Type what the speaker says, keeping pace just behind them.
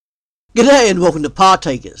G'day and welcome to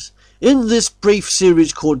Partakers. In this brief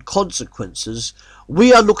series called Consequences,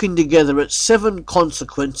 we are looking together at 7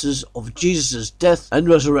 consequences of Jesus' death and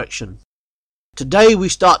resurrection. Today we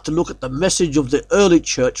start to look at the message of the early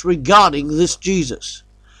church regarding this Jesus,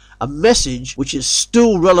 a message which is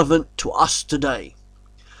still relevant to us today.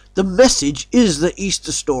 The message is the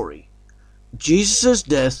Easter story, Jesus'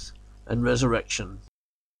 death and resurrection.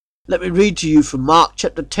 Let me read to you from Mark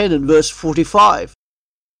chapter 10 and verse 45.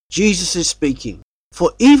 Jesus is speaking,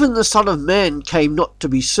 "For even the Son of Man came not to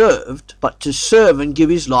be served, but to serve and give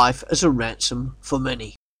his life as a ransom for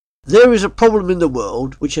many." There is a problem in the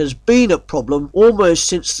world which has been a problem almost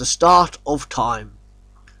since the start of time.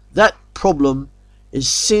 That problem is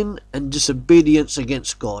sin and disobedience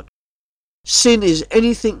against God. Sin is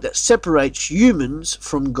anything that separates humans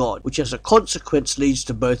from God, which as a consequence leads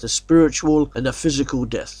to both a spiritual and a physical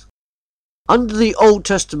death. Under the Old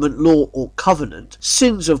Testament law or covenant,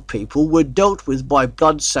 sins of people were dealt with by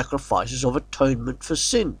blood sacrifices of atonement for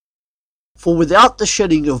sin. For without the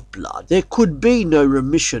shedding of blood, there could be no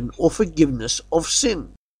remission or forgiveness of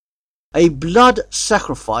sin. A blood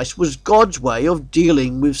sacrifice was God's way of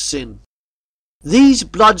dealing with sin. These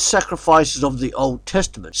blood sacrifices of the Old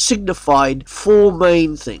Testament signified 4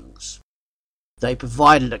 main things. They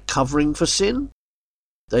provided a covering for sin.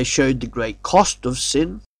 They showed the great cost of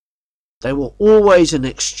sin. They were always an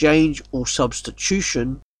exchange or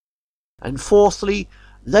substitution. And fourthly,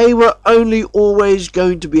 they were only always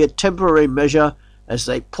going to be a temporary measure as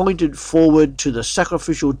they pointed forward to the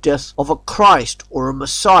sacrificial death of a Christ or a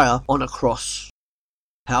Messiah on a cross.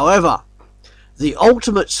 However, the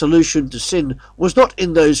ultimate solution to sin was not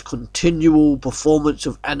in those continual performance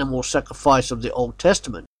of animal sacrifice of the Old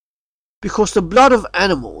Testament, because the blood of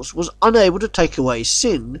animals was unable to take away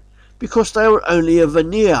sin, because they were only a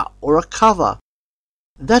veneer or a cover.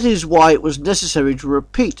 That is why it was necessary to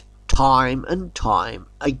repeat time and time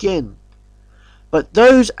again. But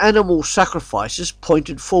those animal sacrifices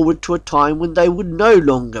pointed forward to a time when they would no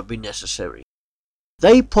longer be necessary.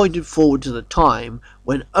 They pointed forward to the time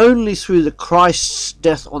when only through the Christ's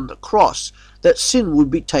death on the cross that sin would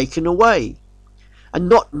be taken away, and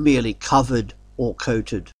not merely covered or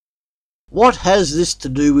coated. What has this to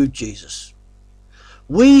do with Jesus?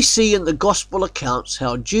 We see in the Gospel accounts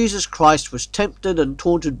how Jesus Christ was tempted and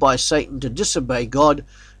taunted by Satan to disobey God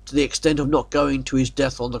to the extent of not going to his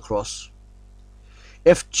death on the cross.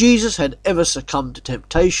 If Jesus had ever succumbed to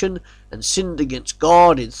temptation and sinned against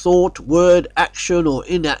God in thought, word, action or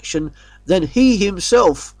inaction, then he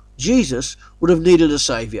himself, Jesus, would have needed a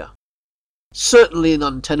Saviour. Certainly an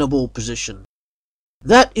untenable position.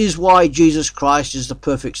 That is why Jesus Christ is the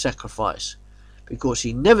perfect sacrifice, because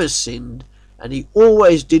he never sinned and he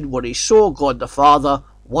always did what he saw God the Father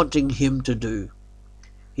wanting him to do.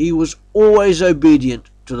 He was always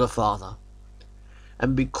obedient to the Father.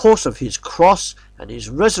 And because of his cross and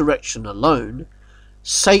his resurrection alone,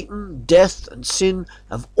 Satan, death and sin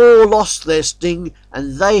have all lost their sting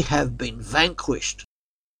and they have been vanquished.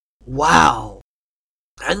 Wow!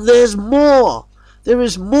 And there's more! There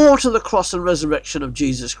is more to the cross and resurrection of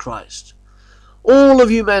Jesus Christ. All of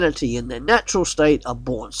humanity in their natural state are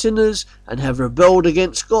born sinners and have rebelled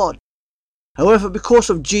against God. However, because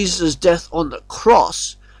of Jesus' death on the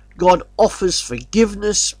cross, God offers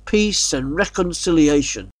forgiveness, peace and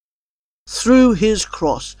reconciliation. Through his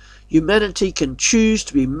cross, humanity can choose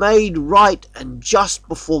to be made right and just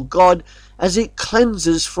before God as it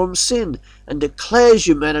cleanses from sin and declares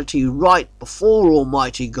humanity right before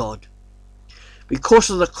Almighty God. Because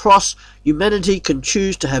of the cross, humanity can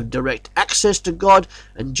choose to have direct access to God,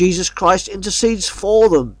 and Jesus Christ intercedes for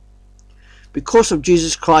them. Because of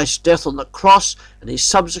Jesus Christ's death on the cross and his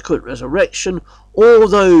subsequent resurrection, all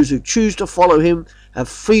those who choose to follow him have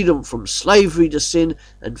freedom from slavery to sin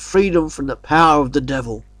and freedom from the power of the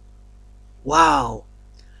devil. Wow!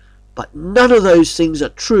 But none of those things are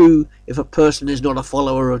true if a person is not a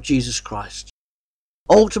follower of Jesus Christ.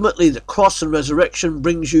 Ultimately, the cross and resurrection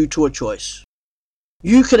brings you to a choice.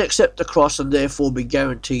 You can accept the cross and therefore be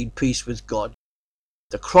guaranteed peace with God.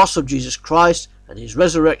 The cross of Jesus Christ and his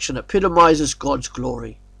resurrection epitomises God's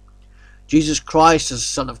glory. Jesus Christ, as the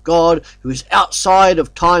Son of God, who is outside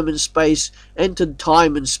of time and space, entered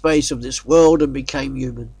time and space of this world and became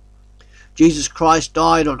human. Jesus Christ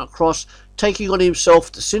died on a cross, taking on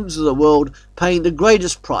himself the sins of the world, paying the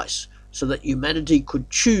greatest price, so that humanity could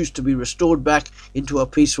choose to be restored back into a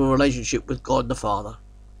peaceful relationship with God the Father.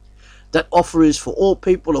 That offer is for all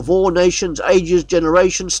people of all nations, ages,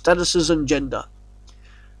 generations, statuses and gender.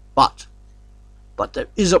 But there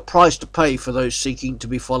is a price to pay for those seeking to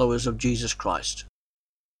be followers of Jesus Christ.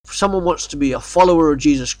 If someone wants to be a follower of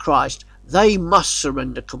Jesus Christ, they must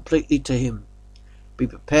surrender completely to him, be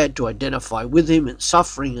prepared to identify with him in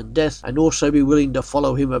suffering and death, and also be willing to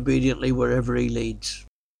follow him obediently wherever he leads.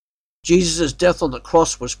 Jesus' death on the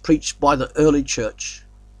cross was preached by the early church.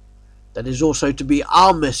 That is also to be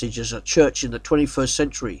our message as a church in the 21st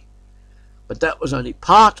century. But that was only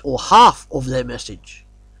part or half of their message.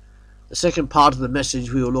 The second part of the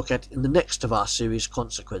message we will look at in the next of our series,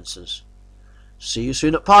 Consequences. See you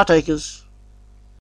soon at Partakers.